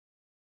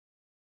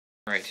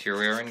Alright, here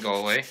we are in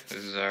Galway.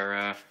 This is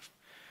our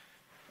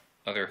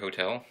other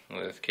hotel,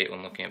 with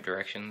Caitlin looking up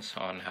directions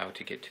on how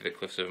to get to the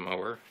Cliffs of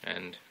Moher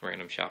and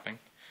random shopping.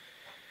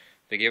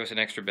 They gave us an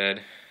extra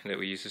bed that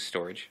we use as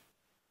storage.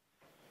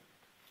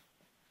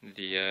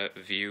 The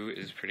view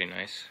is pretty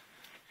nice.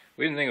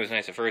 We didn't think it was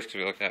nice at first because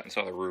we looked out and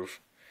saw the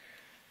roof.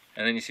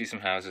 And then you see some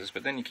houses,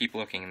 but then you keep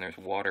looking and there's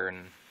water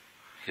and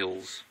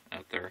hills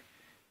out there.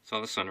 Saw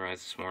the sunrise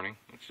this morning,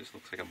 which just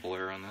looks like a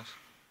blur on this.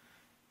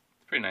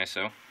 It's pretty nice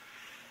though.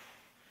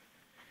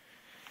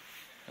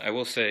 I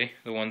will say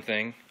the one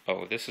thing.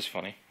 Oh, this is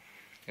funny.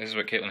 This is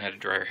what Caitlin had to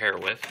dry her hair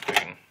with.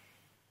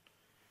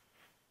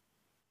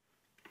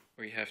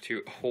 Where you have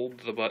to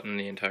hold the button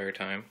the entire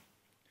time.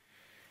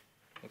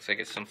 Looks like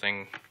it's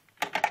something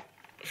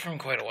from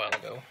quite a while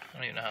ago. I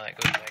don't even know how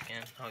that goes back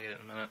in. I'll get it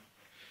in a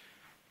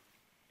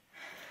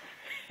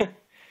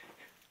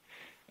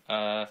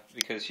minute.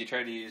 Because she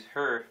tried to use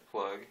her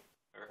plug,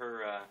 or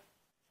her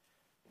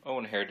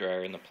own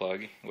hairdryer in the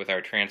plug with our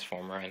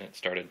transformer, and it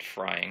started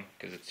frying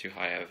because it's too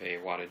high of a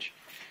wattage.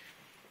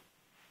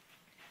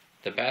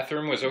 The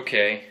bathroom was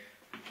okay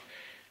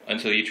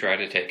until you try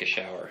to take a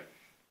shower,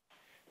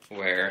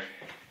 where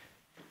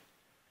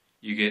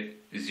you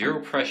get zero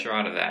pressure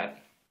out of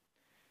that.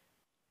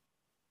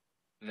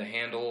 The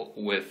handle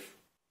with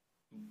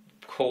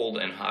cold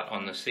and hot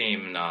on the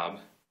same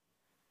knob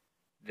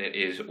that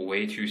is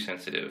way too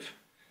sensitive.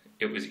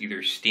 It was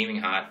either steaming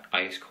hot,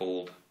 ice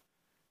cold,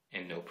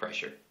 and no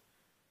pressure.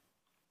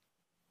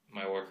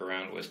 My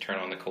workaround was turn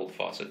on the cold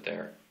faucet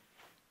there.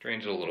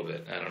 Drains it a little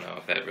bit. I don't know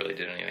if that really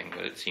did anything,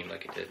 but it seemed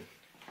like it did.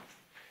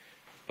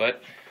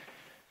 But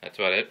that's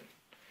about it.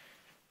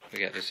 We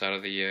got this out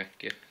of the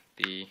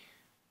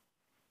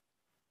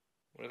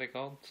what are they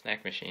called?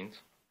 Snack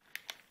machines.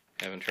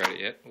 Haven't tried it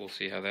yet. We'll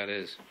see how that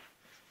is.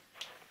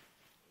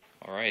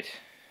 Alright.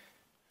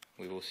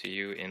 We will see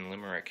you in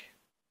Limerick.